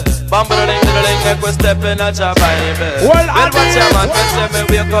Bible. Bamboo-ding-ding-ding, make we step in at your Bible. Well, watch your man, when say me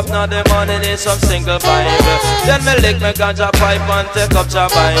wake up now the morning is some single Bible. Then me lick me ganja pipe and take up your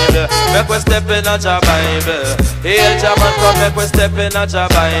Bible. Make we step in at your Bible. Hail your man, come make we step in at your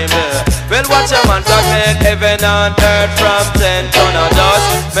Bible. Well, watch your man, God make heaven and earth from 10 ton of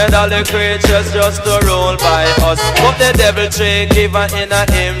dust. Made all the creatures just to roll by us. But the devil trick, even in a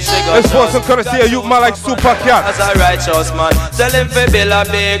hymn, she got it's for some courtesy of you man like Super Cat. As a righteous man, tell him to build a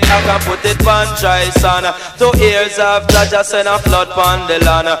big house and put it on Trison. 2 years after just send a flood on the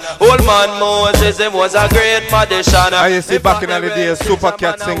land. Old man Moses, he was a great magician. And you see back in the days, Super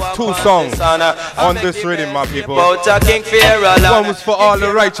Cat sing 2 songs on this rhythm, my people. One was for all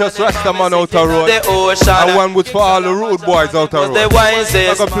the righteous Rastaman out the road, and one was for all the rude boys out the road. I'm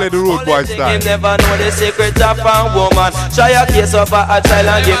gonna play the rude boys style. He never know the secret of a woman. Try a case of a child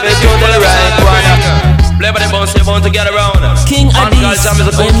and give it to the right one. Play by the bounce, you want to get around. King Addies. Jam is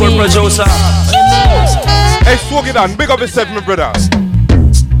a good full producer. Hey, swag it on, big up yourself, my brother.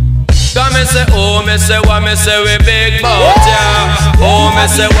 Come and say, oh, me say, what me say, we big bout, yeah. Oh, me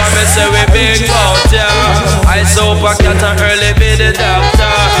say, what me say, we big bout, yeah. I Super Cat and early be the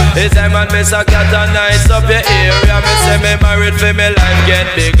doctor. It's time and miss a cat and nice up your area. Me say me married for me life get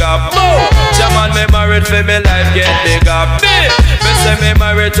big up. Jaman me married for me life get big up. Me say me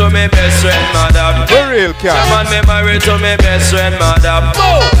married to me best friend mother. For real, cat. Jaman me married to me best friend mother.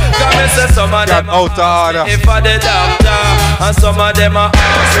 Cause me say some of them out of order. If I the doctor and some of them are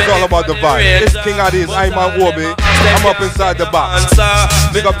it's all about the vibe. It's King Addies, I'm on Obi. I'm up inside the box.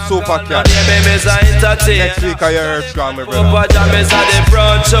 Big up Super Cat. Next week I heard strong, my brother.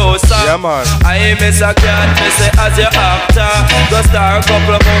 Yeah, man. I miss a cat, me say as your actor. Go star a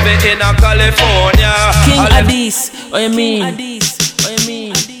couple of movies in California. King Addies, what you mean? Addies, what you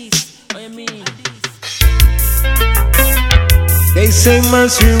mean? What you mean? They say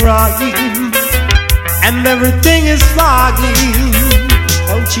mercy rocking and everything is fogging.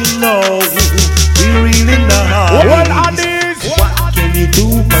 Don't you know we really know? What Addies? What can you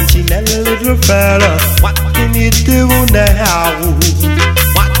do, Punchinella, little fella? What can you do now?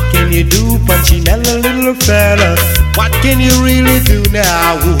 What can you do, Punchinella, little fella? What can you really do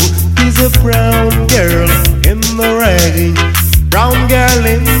now? He's a brown girl in the ring. Brown girl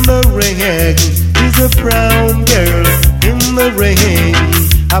in the ring. He's a brown girl in the ring.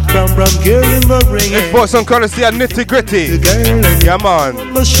 A brown girl in the ring. Let's put some courtesy and nitty gritty. Yeah, man.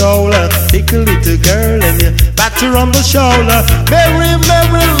 On the shoulder, take a little girl and you pat her on the shoulder.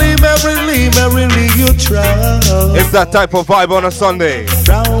 Merrily, you try. It's that type of vibe on a Sunday.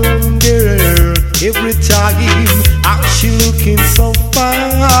 Brown girl, every time she looking so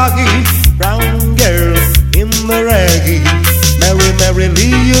foggy. Brown girl in the raggy.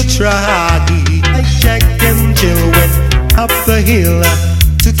 Merrily, you try. Like Jack and Jill went up the hill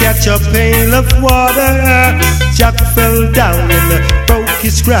to catch a pail of water. Jack fell down and broke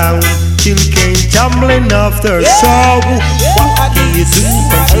his crown. Jill came tumbling after. So what can you do,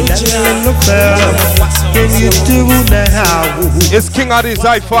 Punchinella, fella? What can you do now? It's King Addies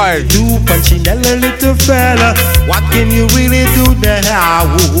Hifi. Do Punchinella, little fella? What can you really do now?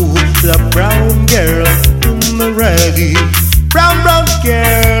 The brown girl in the raggy. Brown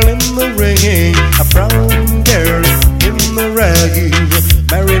girl in the ring. A brown girl in the raggy.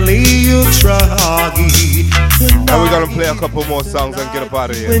 Merrily you troggy. Now we're gonna play a couple more songs and get up out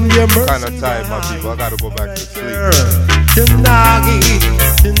of here. Kind of tired, my people. I gotta go back to sleep. Tonight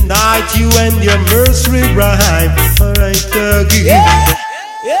you and your nursery rhyme. Alright, doggy. Yeah.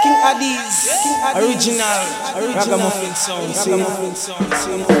 King Addies, original ragamuffin sound.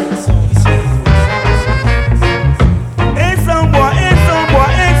 Hey some boy,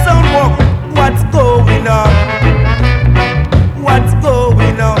 what's going on? What's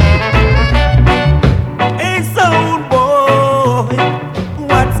going on? Hey sound boy,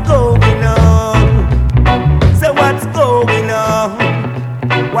 what's going on? Say what's going on?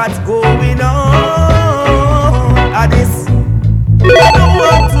 What's going on? Addies, I don't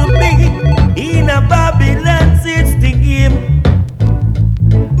want to be in a Babylon system.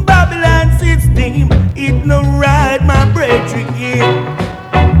 Babylon system, it no ride my brethren.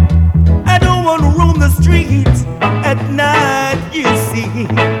 I don't want to roam the streets at night, you see,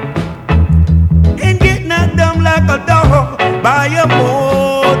 and get knocked down like a dog by a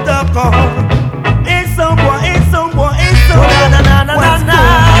motor car. Hey some boy, what's going on?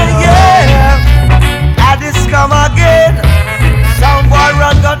 Yeah, Addies come again. Sound boy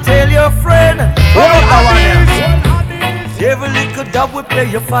run, go tell your friend. Every little dub we play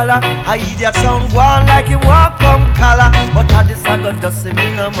you follow. I eat your sound one like you walk from color. But Addies I got dust him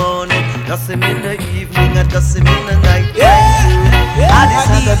in the morning, dust him in the evening, and dust him in the night. Addies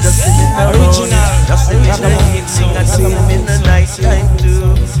I got dust him in the morning, dust him in the evening, and dust him in the night time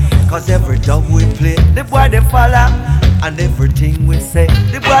too. Cause every dub we play, the boy they follow, and everything we say,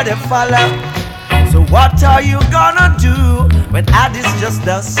 the boy they follow. So what are you gonna do when Addies just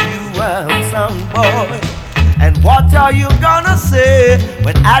does you out, sound boy? And what are you gonna say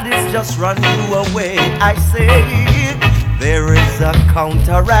when Addies just run you away? I say there is a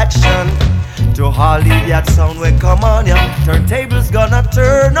counteraction to all that sound when come on ya. Turntable's gonna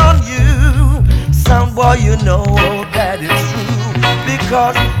turn on you. Sound boy, you know that it's true.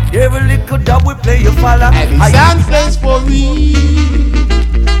 Because every little dub we play you follow. And the sound plays for me.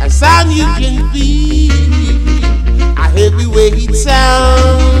 A sound you can feel. A heavyweight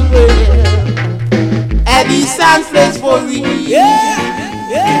sound. Addies sound plays for me.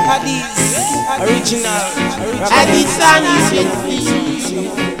 Addies, original. Addies sound you can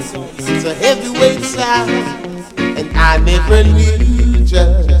feel. It's a heavyweight sound. And I never knew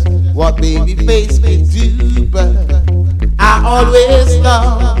just what babyface can do. But I always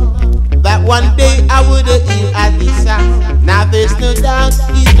thought that one day I would have heard Addies sound. Now there's no doubt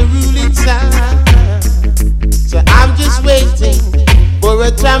he's the ruling sound. So I'm just waiting for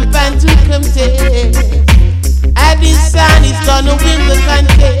a champion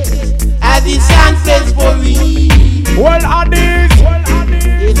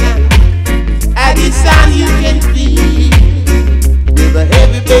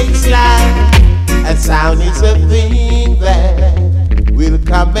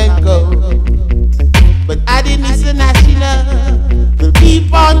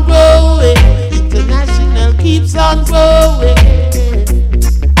sun blowing.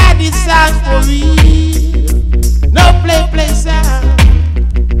 Addies sound for real. No play sound.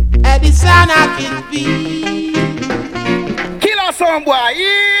 Addies sound I can feel. Killer song boy,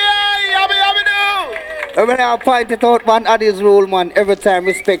 yeah, do. When I point it out, man, Addies rule, man. Every time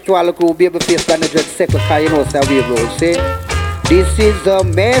respect to all the crew, baby face and the dread second, cause you know how we roll, see? This is a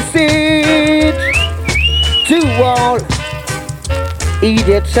message to all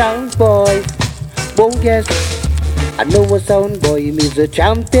idiot sound boys. Oh yes, I know a sound boy is a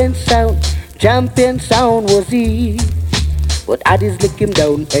champion sound. Champion sound was he. But Addies lick him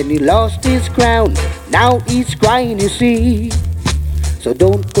down and he lost his crown. Now he's crying, you see. So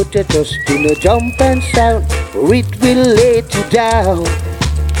don't put your trust in a jumping sound, or it will let you down.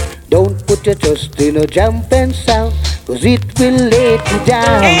 Don't put your trust in a jumping sound, cause it will let you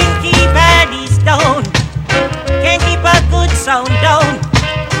down. Can't keep Addies down. Can't keep a good sound down.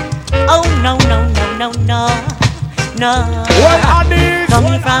 Oh no.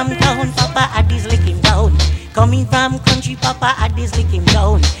 Coming from town, Papa Addies lick him down. Coming from country, Papa Addies lick him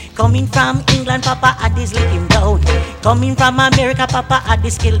down. Coming from England, Papa Addies lick him down. Coming from America, Papa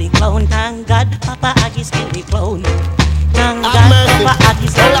Addies kill the clown. Thank God, Papa Addies kill the clown. Thank God, Papa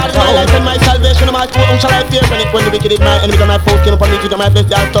Addies kill the clown. My life and my salvation, my true, whom shall I fear? When the wicked is my enemy, my foes came upon me to do my best,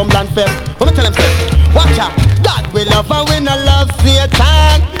 they are stumble and fail. When I tell them, say, watch out, God will love and we no love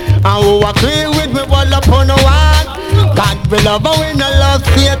Satan. And who agree with me, all upon the one. God will love and we no love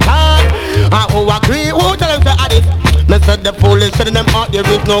Satan. And who agree, who tell them, say, Addies? Me said the fool is telling them out, there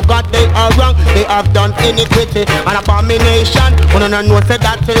is no God, they are wrong. They have done iniquity and abomination. When no know say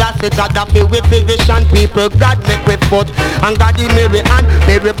that till I say God that be with physician. People God make with foot and God in Mary and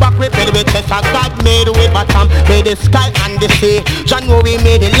Mary back with belly with test. God made with bottom, made the sky and the sea. John know we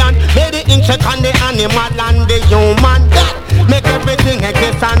made the land, made the insect and the animal and the human. God make everything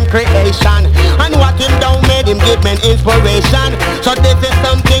exist and creation. And what him down made him give men inspiration. So this is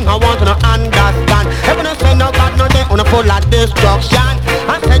something I want to understand. Heaven say no God no day on full of destruction.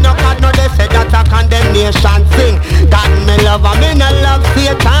 I say no God no they say that a condemnation. Sing God me love and me no love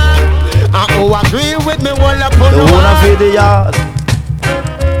Satan. And who agree with me all upon the wanna feed the yard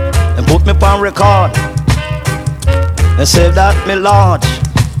and put me on record and say that me Lord.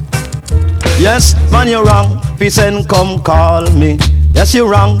 Yes, man you wrong, fi send come call me. Yes you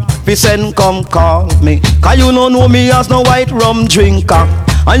wrong, fi send come call me. Cause you no know me as no white rum drinker.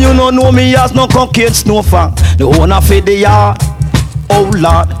 And you don't know me as no cocaine snuffer. The owner feed the yard. Oh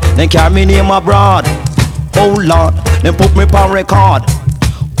Lord, then carry me name abroad. Oh Lord, then put me on record.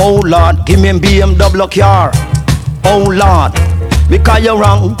 Oh Lord, give me a BMW car. Oh Lord, because you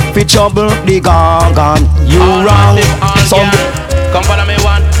wrong, fi trouble the gargan. You all wrong. Come follow me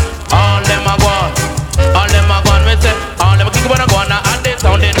one. All them a gone. All them a gone. Me say all them a kick up on a gone. And they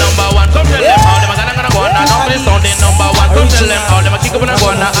sound the number one. Come tell them all them a gonna go on. And now they sound the number one. Come tell them all them a kick up on a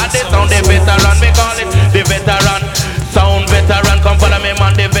gone. And they sound the veteran. Me call it the veteran. Sound veteran. Come follow me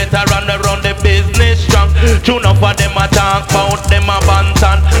man. The veteran. They run the business strong. True enough for them a talk about them a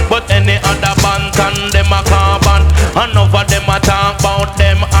bantan. But any other bantan them a carbon. Enough of them a talk about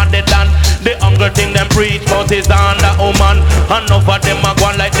them and the dance. The hungry thing them preach about is under woman. Enough of them a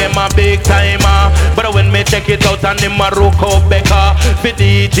go like them a big timer. But when me check it out and them a rook up Becca. For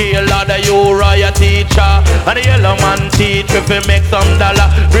DJ Lord you a teacher. And the yellow man teach if you make some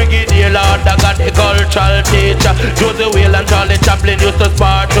dollar. Brigadier Lord I got the cultural teacher. Josie Whale and Charlie Chaplin used to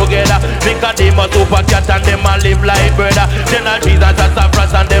spar together. Nicodemus Super Cat and them a live like brother. General Jesus and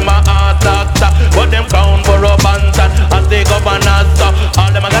Safras